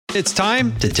It's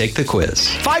time to take the quiz.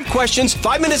 5 questions,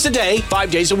 5 minutes a day,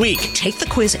 5 days a week. Take the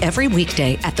quiz every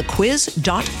weekday at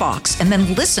thequiz.fox and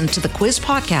then listen to the quiz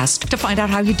podcast to find out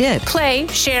how you did. Play,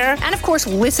 share, and of course,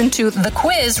 listen to the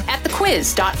quiz at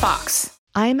thequiz.fox.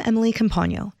 I'm Emily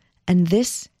Campagno, and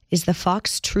this is the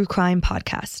Fox True Crime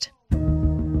Podcast.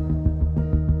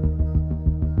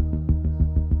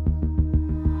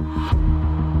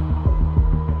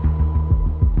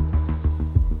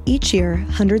 Each year,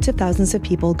 hundreds of thousands of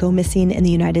people go missing in the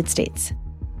United States.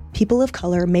 People of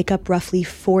color make up roughly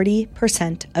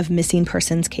 40% of missing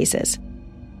persons cases.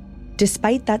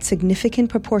 Despite that significant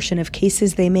proportion of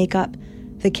cases they make up,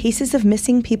 the cases of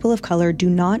missing people of color do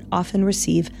not often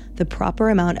receive the proper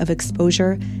amount of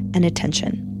exposure and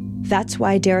attention. That's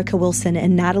why Derica Wilson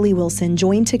and Natalie Wilson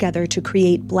joined together to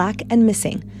create Black and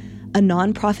Missing, a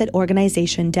nonprofit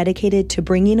organization dedicated to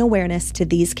bringing awareness to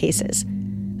these cases.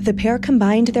 The pair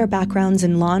combined their backgrounds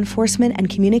in law enforcement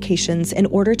and communications in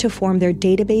order to form their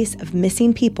database of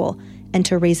missing people and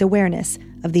to raise awareness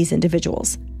of these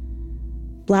individuals.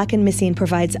 Black and Missing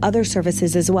provides other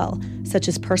services as well, such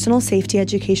as personal safety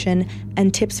education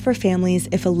and tips for families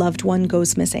if a loved one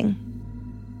goes missing.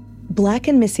 Black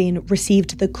and Missing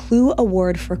received the Clue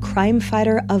Award for Crime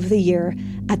Fighter of the Year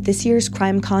at this year's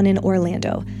CrimeCon in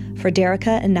Orlando for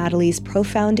Derica and Natalie's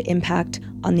profound impact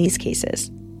on these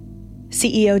cases.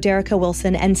 CEO Derica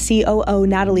Wilson and COO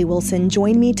Natalie Wilson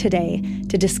join me today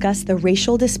to discuss the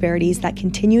racial disparities that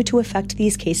continue to affect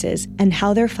these cases and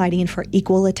how they're fighting for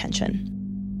equal attention.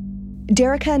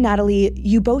 Derica and Natalie,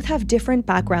 you both have different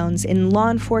backgrounds in law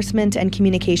enforcement and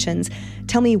communications.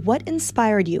 Tell me, what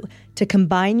inspired you to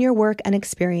combine your work and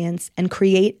experience and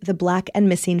create the Black and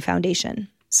Missing Foundation?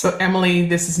 So, Emily,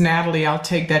 this is Natalie. I'll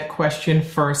take that question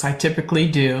first. I typically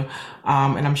do,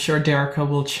 and I'm sure Derica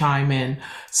will chime in.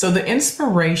 So the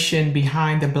inspiration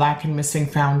behind the Black and Missing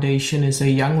Foundation is a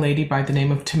young lady by the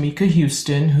name of Tamika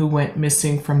Houston, who went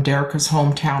missing from Derica's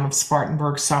hometown of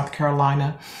Spartanburg, South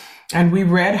Carolina. And we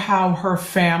read how her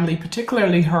family,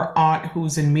 particularly her aunt,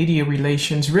 who's in media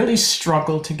relations, really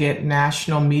struggled to get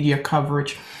national media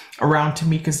coverage around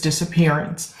Tamika's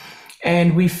disappearance.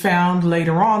 And we found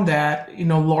later on that,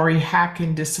 Lori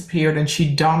Hacken disappeared and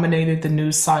she dominated the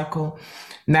news cycle.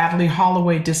 Natalee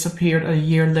Holloway disappeared a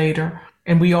year later,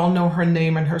 and we all know her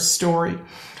name and her story.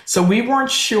 So we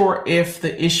weren't sure if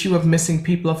the issue of missing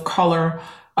people of color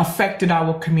affected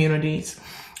our communities.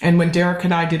 And when Derica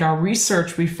and I did our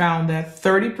research, we found that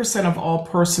 30% of all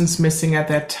persons missing at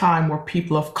that time were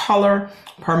people of color,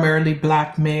 primarily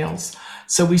Black males.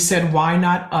 So we said, why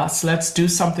not us? Let's do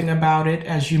something about it.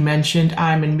 As you mentioned,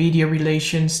 I'm in media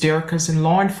relations, Derica's in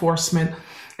law enforcement.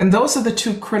 And those are the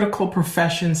two critical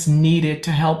professions needed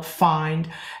to help find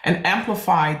and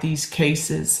amplify these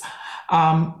cases.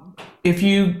 If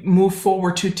you move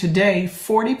forward to today,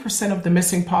 40% of the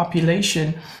missing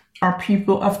population are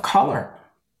people of color.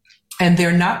 And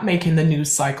they're not making the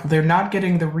news cycle. They're not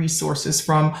getting the resources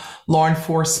from law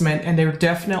enforcement, and they're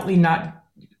definitely not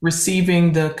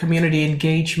receiving the community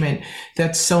engagement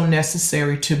that's so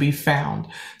necessary to be found.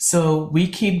 So we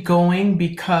keep going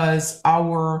because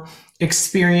our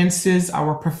experiences,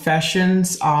 our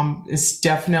professions is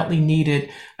definitely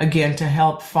needed, again, to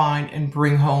help find and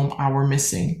bring home our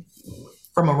missing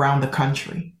from around the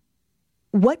country.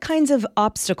 What kinds of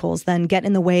obstacles then get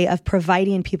in the way of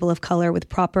providing people of color with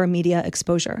proper media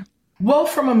exposure? Well,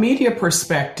 from a media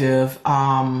perspective,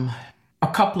 a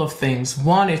couple of things.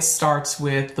 One, it starts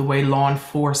with the way law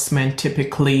enforcement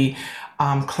typically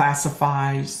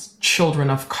classifies children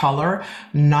of color.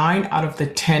 9 out of the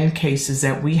 10 cases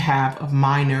that we have of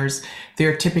minors,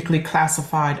 they're typically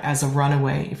classified as a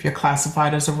runaway. If you're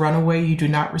classified as a runaway, you do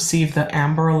not receive the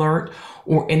Amber Alert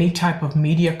or any type of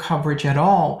media coverage at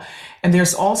all. And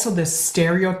there's also this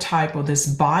stereotype or this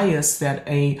bias that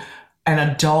an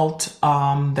adult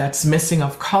that's missing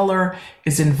of color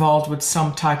is involved with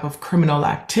some type of criminal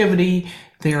activity.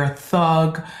 They're a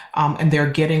thug, and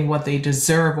they're getting what they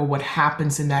deserve or what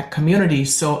happens in that community.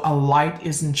 So a light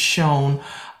isn't shown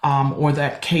or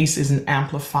that case isn't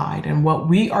amplified. And what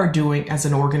we are doing as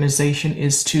an organization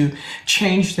is to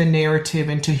change the narrative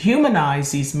and to humanize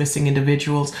these missing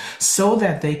individuals so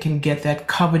that they can get that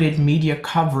coveted media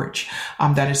coverage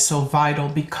that is so vital,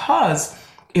 because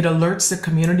it alerts the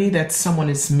community that someone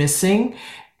is missing,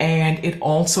 and it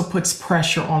also puts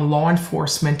pressure on law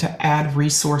enforcement to add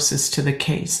resources to the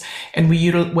case. And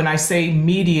when I say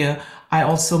media, I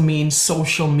also mean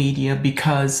social media,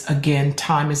 because again,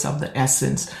 time is of the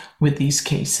essence with these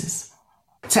cases.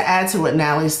 To add to what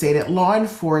Natalie stated, law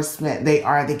enforcement, they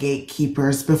are the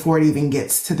gatekeepers before it even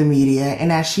gets to the media. And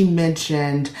as she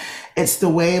mentioned, it's the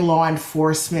way law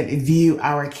enforcement view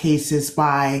our cases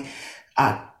by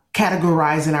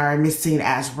categorizing our missing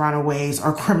as runaways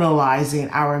or criminalizing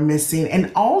our missing, and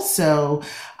also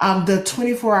the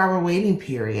 24-hour waiting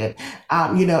period.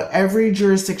 Every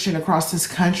jurisdiction across this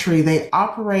country, they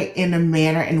operate in a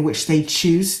manner in which they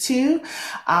choose to.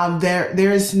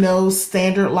 There is no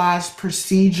standardized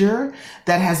procedure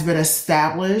that has been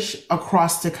established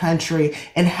across the country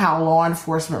in how law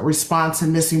enforcement responds to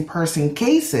missing person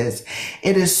cases.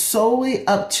 It is solely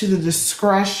up to the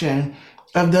discretion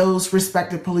of those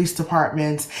respective police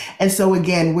departments. And so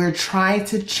again, we're trying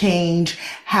to change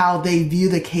how they view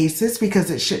the cases, because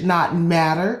it should not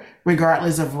matter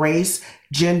regardless of race,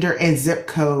 gender, and zip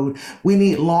code. We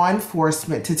need law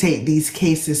enforcement to take these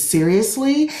cases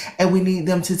seriously, and we need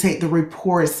them to take the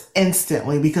reports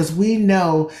instantly, because we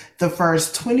know the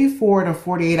first 24 to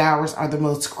 48 hours are the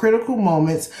most critical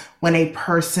moments when a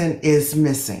person is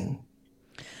missing.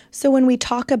 So when we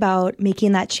talk about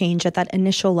making that change at that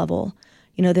initial level,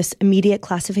 this immediate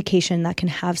classification that can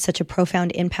have such a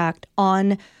profound impact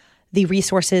on the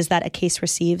resources that a case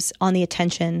receives, on the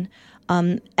attention.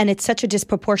 And it's such a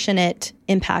disproportionate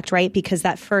impact, right? Because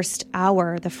that first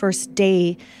hour, the first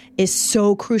day is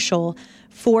so crucial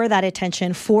for that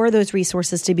attention, for those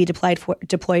resources to be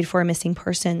deployed for a missing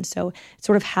person. So it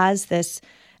sort of has this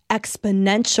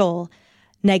exponential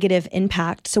negative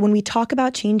impact. So when we talk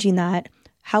about changing that,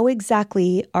 how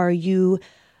exactly are you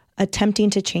attempting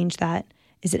to change that?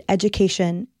 Is it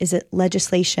education? Is it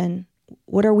legislation?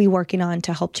 What are we working on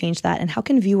to help change that? And how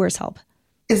can viewers help?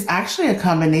 It's actually a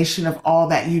combination of all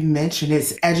that you mentioned.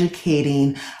 It's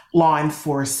educating law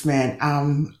enforcement.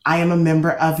 I am a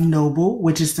member of NOBLE,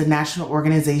 which is the National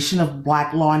Organization of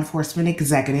Black Law Enforcement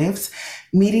Executives,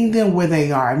 meeting them where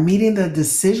they are, meeting the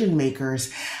decision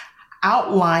makers,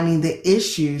 outlining the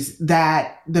issues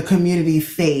that the community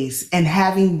face, and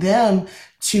having them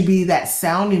to be that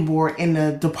sounding board in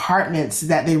the departments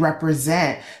that they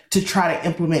represent to try to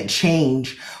implement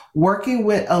change, working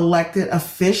with elected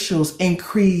officials in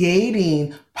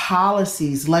creating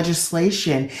policies,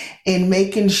 legislation, and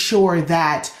making sure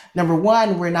that, number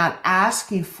one, we're not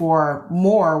asking for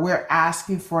more, we're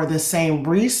asking for the same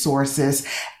resources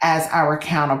as our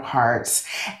counterparts.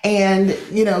 And,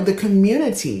 the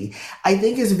community, I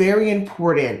think, is very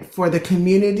important for the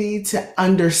community to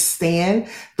understand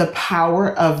the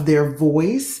power of their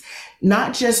voice,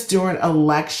 not just during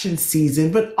election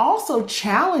season, but also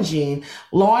challenging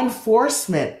law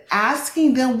enforcement,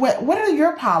 asking them, what are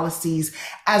your policies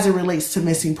as it relates to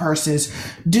missing persons?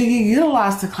 Do you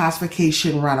utilize the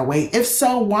classification runaway? If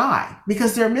so, why?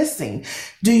 Because they're missing.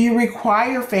 Do you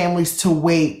require families to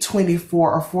wait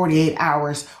 24 or 48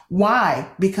 hours? Why?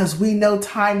 Because we know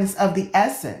time is of the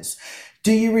essence.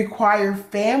 Do you require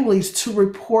families to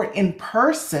report in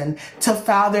person to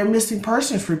file their missing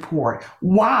persons report?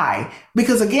 Why?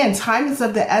 Because again, time is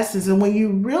of the essence. And when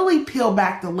you really peel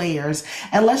back the layers,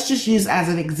 and let's just use as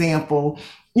an example,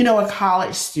 a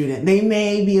college student, they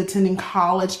may be attending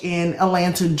college in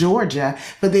Atlanta, Georgia,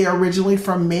 but they are originally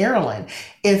from Maryland.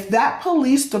 If that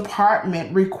police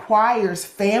department requires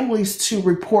families to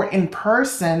report in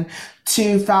person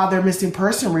to file their missing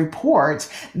person report,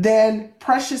 then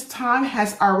precious time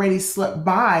has already slipped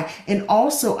by. And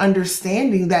also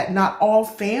understanding that not all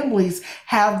families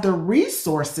have the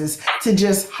resources to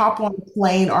just hop on a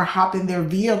plane or hop in their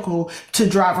vehicle to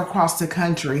drive across the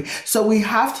country. So we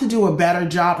have to do a better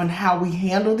job on how we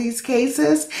handle these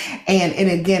cases. And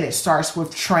again, it starts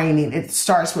with training. It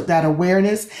starts with that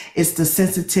awareness. It's the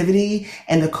sensitivity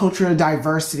and the cultural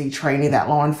diversity training that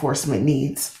law enforcement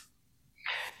needs.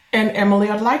 And Emily,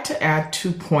 I'd like to add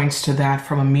 2 points to that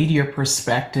from a media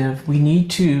perspective. We need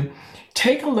to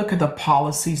take a look at the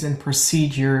policies and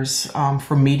procedures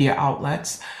for media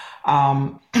outlets.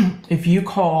 If you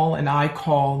call and I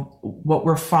call, what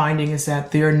we're finding is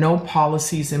that there are no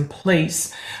policies in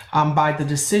place by the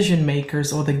decision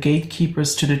makers or the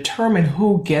gatekeepers to determine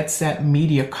who gets that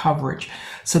media coverage.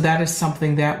 So that is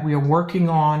something that we are working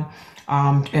on.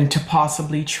 And to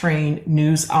possibly train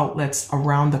news outlets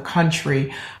around the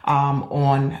country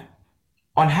on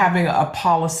having a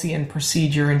policy and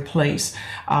procedure in place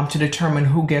to determine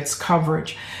who gets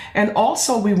coverage. And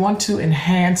also, we want to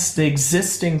enhance the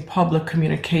existing public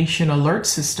communication alert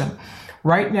system.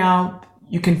 Right now,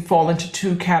 you can fall into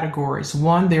 2 categories.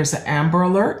 One, there's an Amber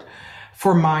Alert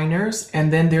for minors,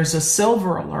 and then there's a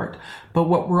Silver Alert. But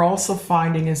what we're also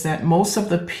finding is that most of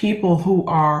the people who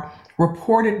are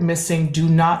reported missing do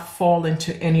not fall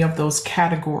into any of those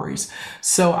categories.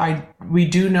 So we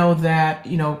do know that,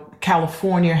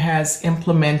 California has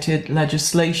implemented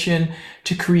legislation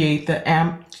to create the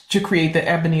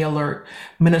Ebony Alert.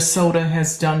 Minnesota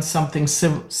has done something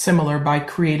similar by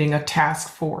creating a task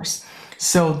force.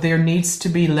 So there needs to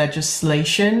be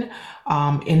legislation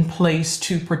in place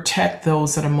to protect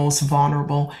those that are most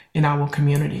vulnerable in our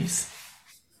communities.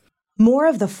 More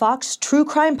of the Fox True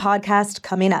Crime Podcast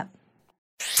coming up.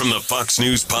 From the Fox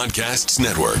News Podcasts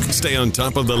Network. Stay on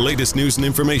top of the latest news and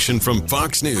information from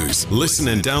Fox News. Listen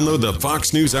and download the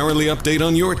Fox News Hourly Update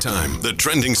on your time. The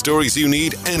trending stories you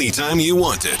need anytime you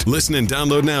want it. Listen and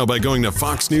download now by going to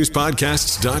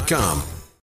foxnewspodcasts.com.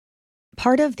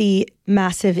 Part of the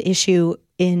massive issue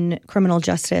in criminal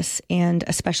justice, and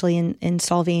especially in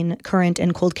solving current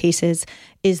and cold cases,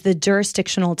 is the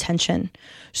jurisdictional tension.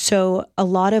 So a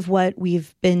lot of what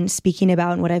we've been speaking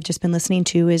about and what I've just been listening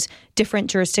to is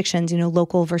different jurisdictions,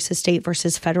 local versus state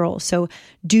versus federal. So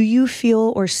do you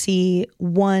feel or see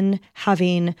one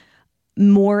having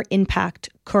more impact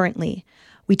currently?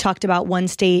 We talked about one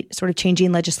state sort of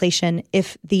changing legislation.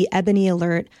 If the Ebony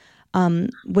Alert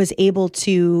was able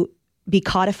to be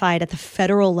codified at the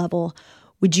federal level,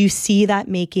 would you see that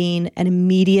making an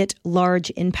immediate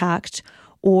large impact?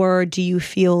 Or do you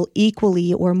feel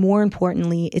equally, or more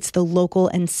importantly, it's the local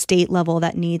and state level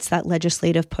that needs that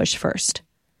legislative push first?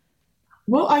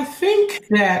 Well, I think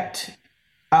that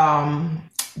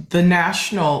the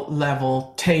national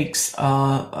level takes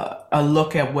a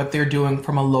look at what they're doing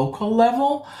from a local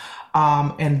level,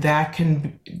 and that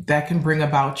can bring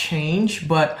about change.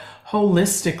 But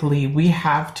holistically, we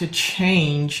have to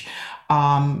change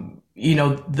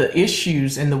the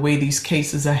issues and the way these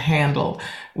cases are handled.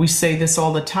 We say this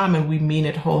all the time, and we mean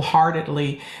it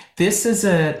wholeheartedly. This is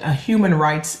a human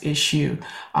rights issue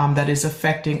that is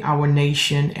affecting our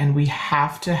nation, and we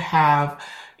have to have,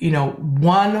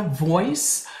 one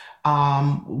voice,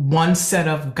 one set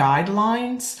of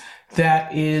guidelines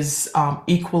that is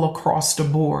equal across the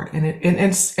board. And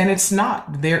it's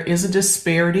not. There is a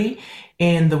disparity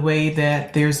in the way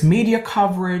that there's media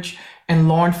coverage and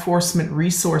law enforcement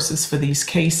resources for these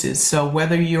cases. So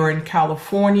whether you're in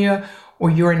California or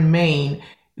you're in Maine,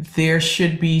 there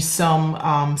should be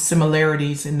some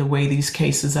similarities in the way these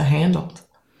cases are handled.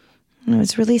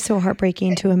 It's really so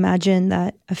heartbreaking to imagine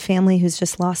that a family who's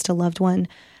just lost a loved one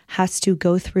has to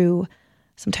go through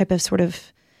some type of sort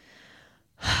of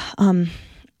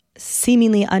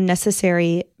seemingly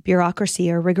unnecessary bureaucracy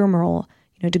or rigmarole,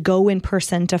 to go in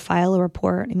person to file a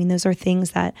report. I mean, those are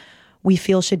things that we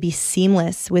feel should be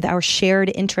seamless with our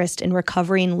shared interest in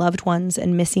recovering loved ones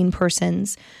and missing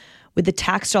persons, with the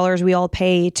tax dollars we all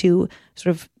pay to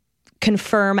sort of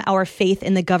confirm our faith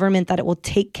in the government that it will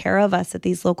take care of us at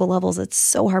these local levels. It's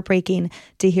so heartbreaking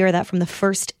to hear that from the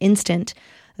first instant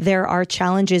there are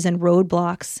challenges and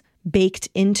roadblocks baked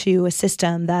into a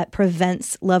system that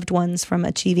prevents loved ones from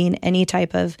achieving any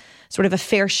type of sort of a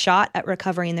fair shot at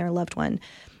recovering their loved one.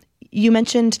 You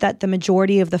mentioned that the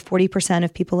majority of the 40%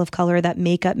 of people of color that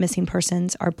make up missing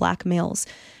persons are Black males.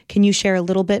 Can you share a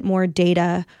little bit more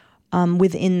data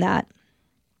within that?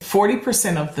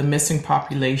 40% of the missing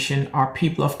population are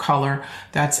people of color.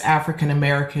 That's African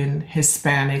American,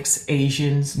 Hispanics,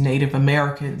 Asians, Native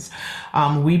Americans.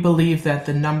 We believe that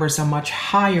the numbers are much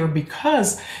higher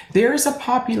because there is a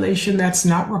population that's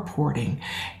not reporting.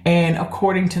 And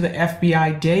according to the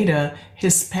FBI data,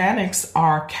 Hispanics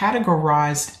are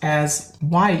categorized as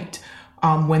white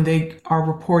when they are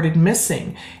reported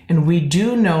missing. And we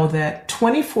do know that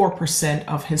 24%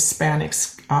 of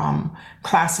Hispanics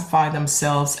classify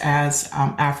themselves as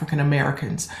African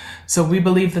Americans. So we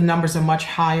believe the numbers are much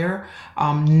higher.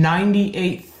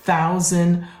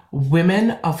 98,000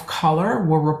 women of color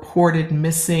were reported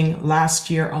missing last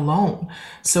year alone.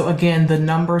 So again, the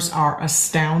numbers are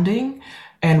astounding,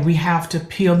 and we have to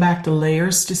peel back the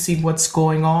layers to see what's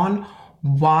going on.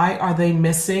 Why are they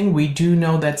missing? We do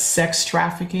know that sex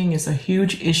trafficking is a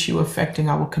huge issue affecting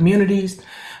our communities,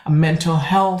 mental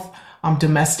health,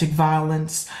 domestic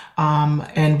violence,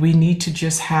 and we need to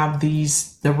just have the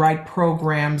right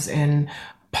programs and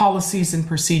policies and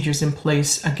procedures in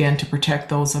place, again, to protect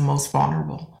those who are most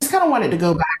vulnerable. I just kind of wanted to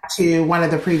go back to one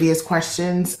of the previous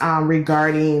questions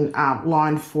regarding law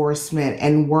enforcement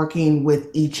and working with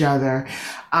each other.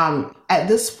 At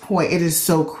this point, it is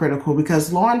so critical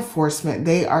because law enforcement,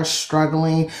 they are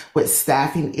struggling with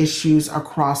staffing issues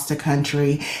across the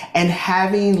country, and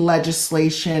having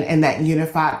legislation and that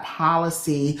unified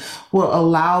policy will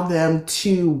allow them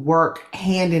to work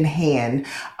hand in hand,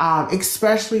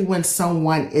 especially when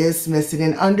someone is missing,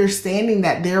 and understanding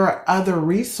that there are other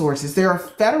resources. There are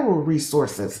federal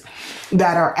resources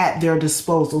that are at their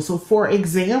disposal. So for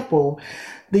example,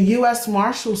 the U.S.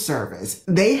 Marshal Service,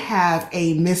 they have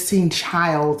a missing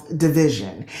child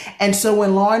division. And so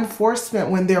when law enforcement,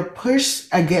 when they're pushed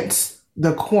against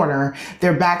the corner,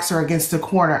 their backs are against the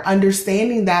corner,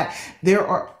 understanding that there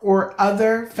are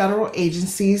other federal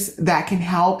agencies that can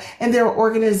help. And there are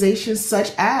organizations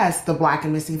such as the Black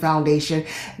and Missing Foundation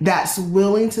that's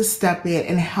willing to step in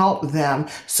and help them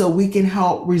so we can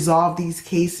help resolve these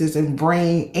cases and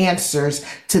bring answers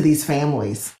to these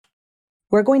families.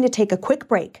 We're going to take a quick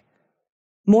break.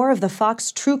 More of the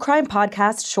Fox True Crime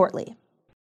Podcast shortly.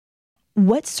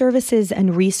 What services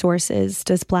and resources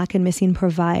does Black and Missing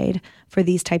provide for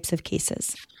these types of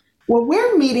cases? Well,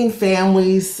 we're meeting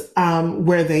families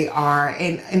where they are,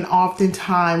 and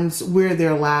oftentimes we're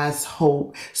their last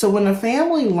hope. So when a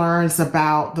family learns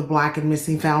about the Black and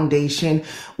Missing Foundation,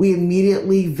 we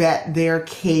immediately vet their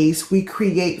case. We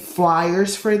create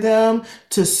flyers for them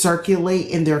to circulate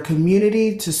in their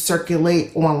community, to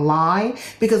circulate online,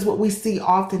 because what we see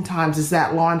oftentimes is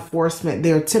that law enforcement,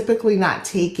 they're typically not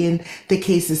taking the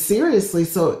cases seriously.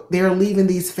 So they're leaving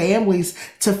these families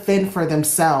to fend for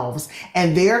themselves,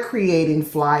 and they're creating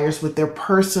flyers with their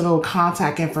personal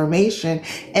contact information.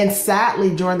 And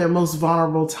sadly, during their most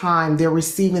vulnerable time, they're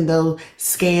receiving those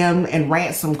scam and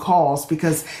ransom calls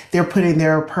because they're putting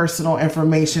their personal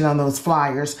information on those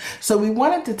flyers. So we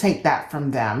wanted to take that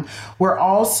from them. We're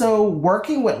also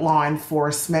working with law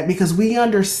enforcement because we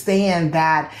understand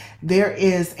that there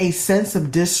is a sense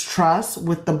of distrust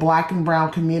with the Black and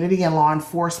brown community and law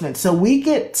enforcement. So we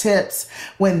get tips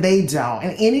when they don't.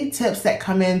 And any tips that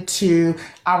come into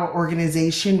our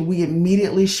organization, we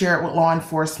immediately share it with law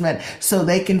enforcement so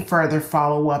they can further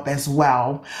follow up as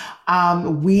well.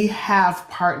 We have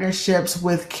partnerships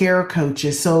with care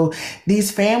coaches. So these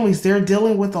families, they're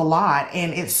dealing with a lot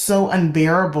and it's so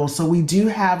unbearable. So we do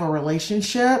have a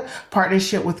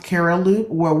partnership with Care Loop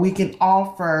where we can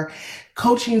offer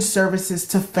coaching services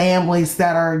to families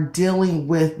that are dealing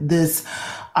with this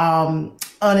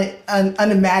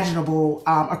unimaginable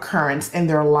occurrence in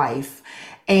their life.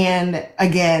 And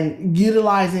again,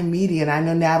 utilizing media, and I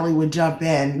know Natalie would jump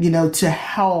in, to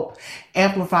help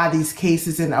amplify these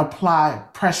cases and apply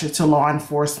pressure to law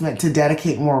enforcement to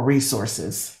dedicate more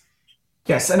resources.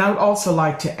 Yes, and I would also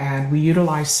like to add, we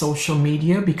utilize social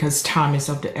media because time is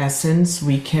of the essence.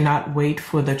 We cannot wait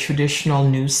for the traditional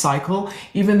news cycle,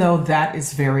 even though that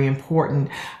is very important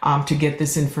to get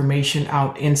this information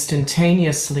out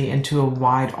instantaneously and to a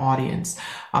wide audience.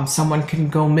 Someone can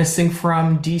go missing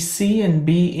from DC and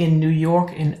be in New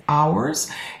York in hours,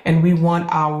 and we want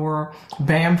our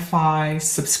BAM-FI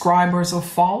subscribers or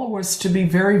followers to be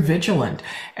very vigilant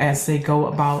as they go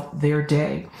about their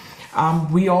day.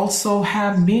 We also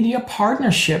have media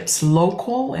partnerships,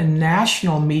 local and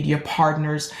national media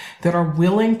partners that are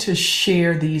willing to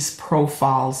share these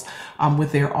profiles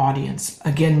with their audience.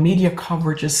 Again, media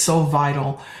coverage is so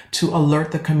vital to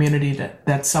alert the community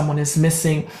that someone is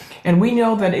missing. And we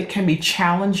know that it can be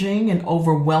challenging and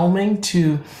overwhelming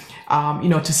to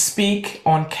speak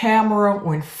on camera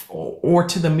or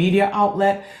to the media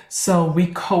outlet. So we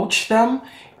coach them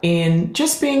in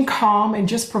just being calm and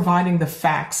just providing the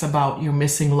facts about your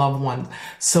missing loved one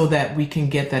so that we can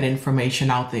get that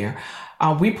information out there.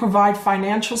 We provide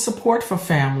financial support for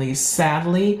families.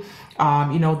 Sadly,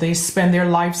 they spend their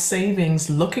life savings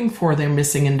looking for their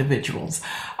missing individuals.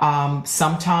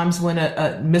 Sometimes when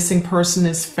a missing person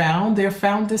is found, they're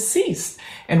found deceased,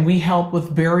 and we help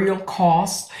with burial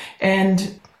costs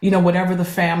and, whatever the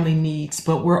family needs.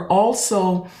 But we're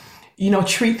also,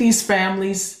 treat these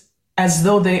families as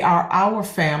though they are our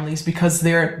families because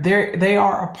they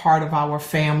are a part of our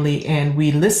family, and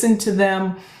we listen to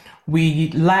them.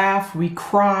 We laugh, we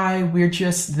cry, we're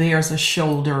just there as a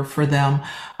shoulder for them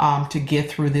to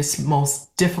get through this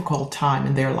most difficult time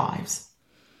in their lives.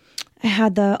 I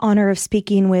had the honor of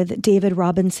speaking with David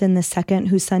Robinson II,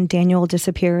 whose son Daniel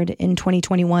disappeared in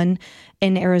 2021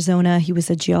 in Arizona. He was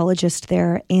a geologist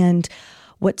there. And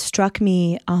what struck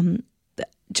me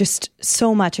just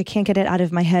so much, I can't get it out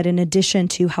of my head, in addition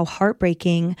to how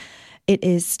heartbreaking it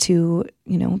is to,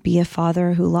 be a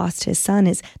father who lost his son,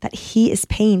 is that he is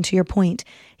paying, to your point,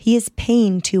 he is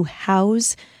paying to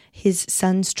house his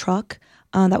son's truck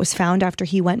that was found after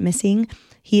he went missing.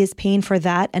 He is paying for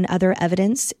that and other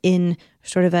evidence in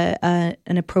sort of an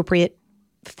appropriate,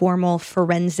 formal,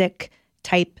 forensic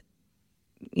type,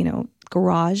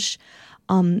 garage.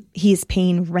 He is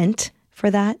paying rent for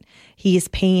that. He is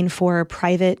paying for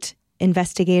private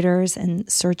investigators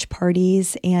and search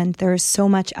parties, and there's so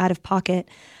much out of pocket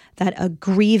that a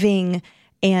grieving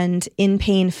and in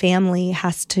pain family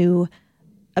has to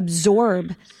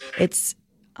absorb. It's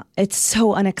it's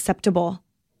so unacceptable.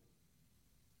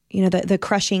 You know, the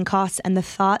crushing costs and the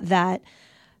thought that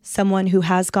someone who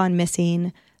has gone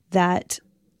missing that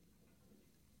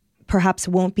perhaps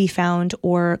won't be found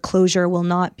or closure will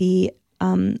not be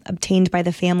obtained by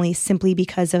the family simply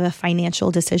because of a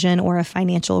financial decision or a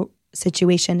financial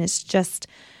situation is just,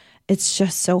 it's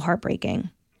just so heartbreaking.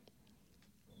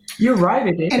 You're right,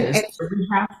 it is. We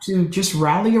have to just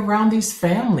rally around these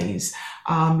families.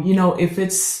 You know, if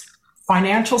it's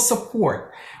financial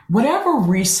support, whatever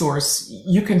resource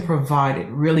you can provide, it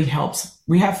really helps.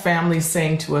 We have families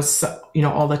saying to us, you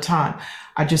know, all the time,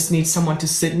 I just need someone to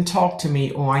sit and talk to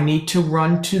me, or I need to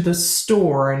run to the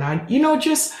store. And I, you know,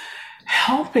 just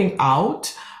helping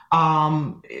out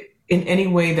in any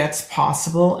way that's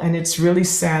possible. And it's really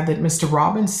sad that Mr.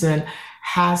 Robinson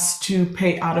has to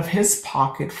pay out of his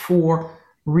pocket for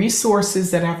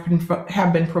resources that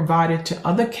have been provided to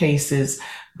other cases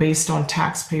based on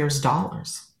taxpayers'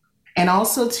 dollars. And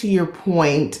also to your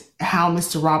point, how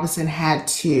Mr. Robinson had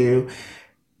to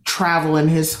travel in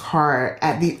his car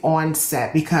at the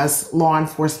onset because law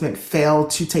enforcement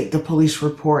failed to take the police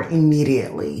report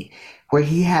immediately, where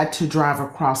he had to drive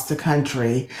across the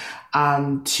country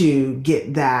to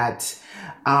get that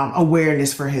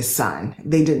awareness for his son.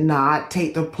 They did not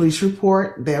take the police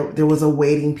report. There was a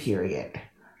waiting period,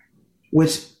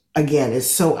 which again is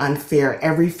so unfair.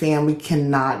 Every family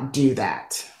cannot do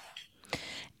that.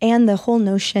 And the whole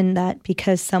notion that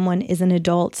because someone is an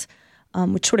adult,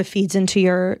 which sort of feeds into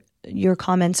your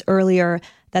comments earlier,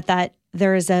 that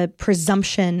there is a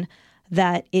presumption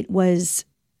that it was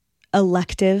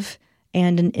elective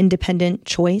and an independent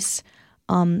choice.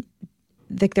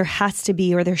 That there has to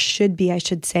be, or there should be, I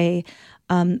should say,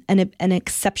 an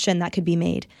exception that could be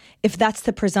made. If that's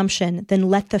the presumption, then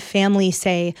let the family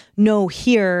say, no,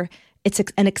 here, it's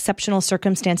an exceptional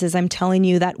circumstances. I'm telling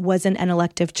you that wasn't an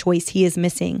elective choice. He is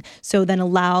missing. So then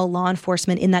allow law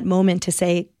enforcement in that moment to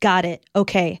say, got it.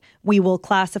 Okay, we will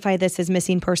classify this as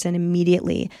missing person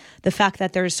immediately. The fact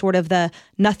that there's sort of the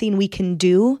nothing we can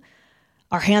do,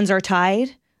 our hands are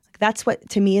tied. That's what,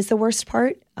 to me, is the worst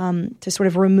part, to sort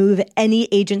of remove any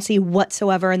agency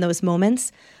whatsoever in those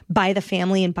moments by the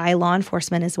family and by law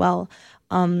enforcement as well.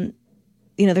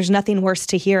 You know, there's nothing worse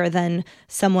to hear than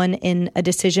someone in a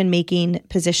decision-making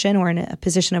position or in a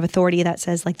position of authority that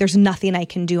says, like, there's nothing I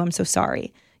can do. I'm so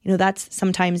sorry. You know, that's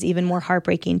sometimes even more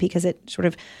heartbreaking because it sort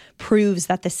of proves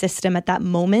that the system at that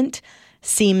moment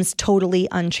seems totally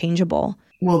unchangeable.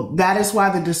 Well, that is why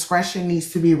the discretion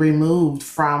needs to be removed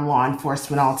from law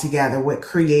enforcement altogether with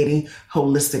creating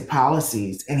holistic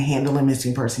policies and handling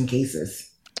missing person cases.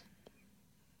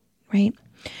 Right.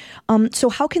 So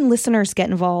how can listeners get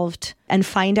involved and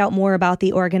find out more about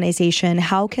the organization?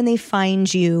 How can they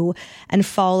find you and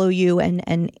follow you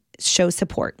and show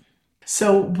support?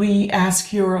 So we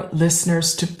ask your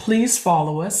listeners to please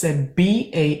follow us at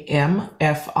BAMFI.org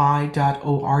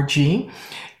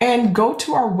and go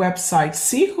to our website,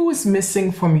 see who is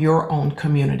missing from your own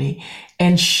community,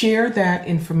 and share that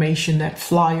information, that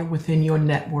flyer within your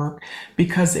network,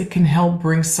 because it can help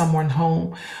bring someone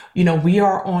home. You know, we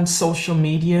are on social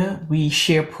media. We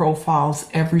share profiles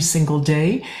every single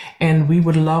day, and we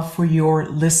would love for your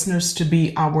listeners to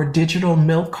be our digital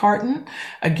milk carton,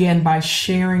 again, by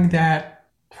sharing that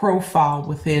profile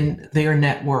within their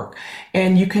network.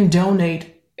 And you can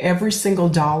donate. Every single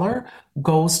dollar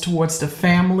goes towards the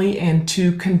family and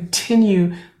to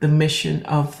continue the mission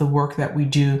of the work that we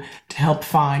do to help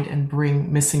find and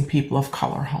bring missing people of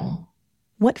color home.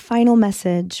 What final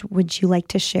message would you like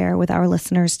to share with our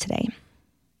listeners today?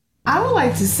 I would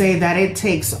like to say that it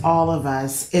takes all of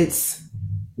us. It's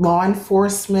law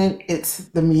enforcement, it's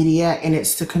the media, and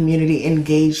it's the community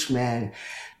engagement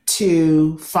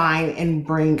to find and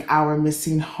bring our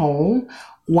missing home.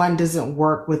 One doesn't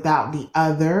work without the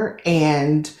other,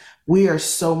 and we are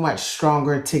so much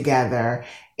stronger together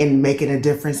in making a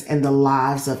difference in the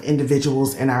lives of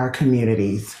individuals in our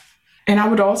communities. And I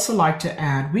would also like to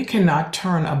add, we cannot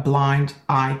turn a blind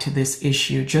eye to this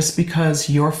issue. Just because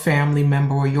your family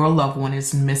member or your loved one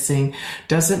is missing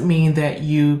doesn't mean that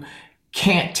you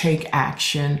can't take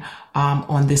action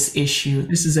on this issue.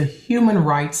 This is a human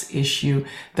rights issue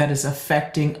that is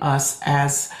affecting us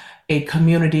as a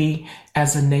community,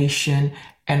 as a nation,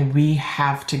 and we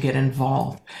have to get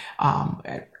involved.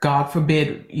 God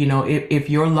forbid, you know, if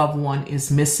your loved one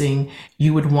is missing,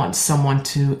 you would want someone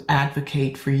to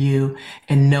advocate for you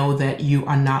and know that you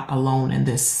are not alone in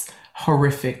this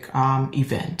horrific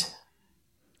event.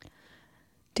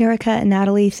 Derica and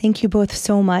Natalie, thank you both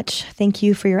so much. Thank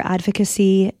you for your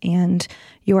advocacy and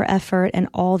your effort and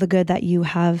all the good that you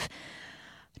have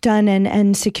done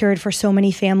and secured for so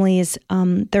many families.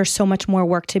 There's so much more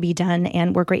work to be done,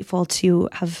 and we're grateful to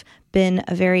have been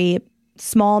a very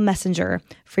small messenger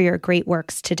for your great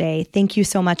works today. Thank you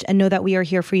so much, and know that we are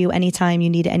here for you anytime you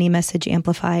need any message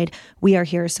amplified. We are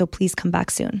here, so please come back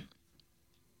soon.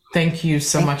 Thank you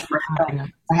so much for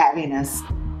having us.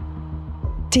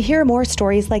 To hear more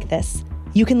stories like this,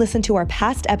 you can listen to our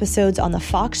past episodes on the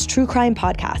Fox True Crime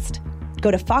Podcast.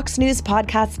 Go to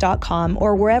foxnewspodcast.com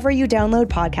or wherever you download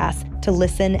podcasts to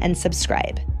listen and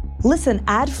subscribe. Listen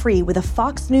ad-free with a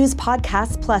Fox News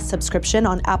Podcast Plus subscription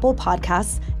on Apple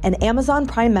Podcasts, and Amazon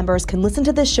Prime members can listen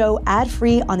to the show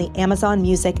ad-free on the Amazon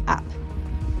Music app.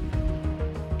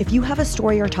 If you have a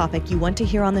story or topic you want to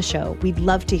hear on the show, we'd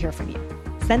love to hear from you.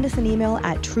 Send us an email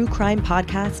at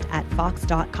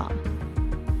truecrimepodcast@fox.com.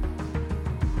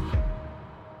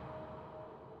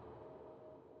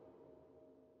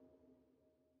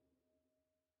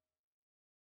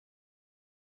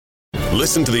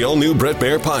 Listen to the all-new Bret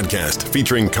Baier podcast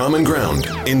featuring Common Ground,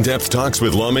 in-depth talks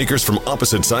with lawmakers from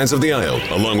opposite sides of the aisle,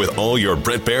 along with all your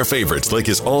Bret Baier favorites like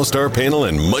his all-star panel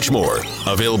and much more.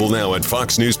 Available now at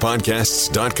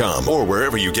foxnewspodcasts.com or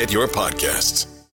wherever you get your podcasts.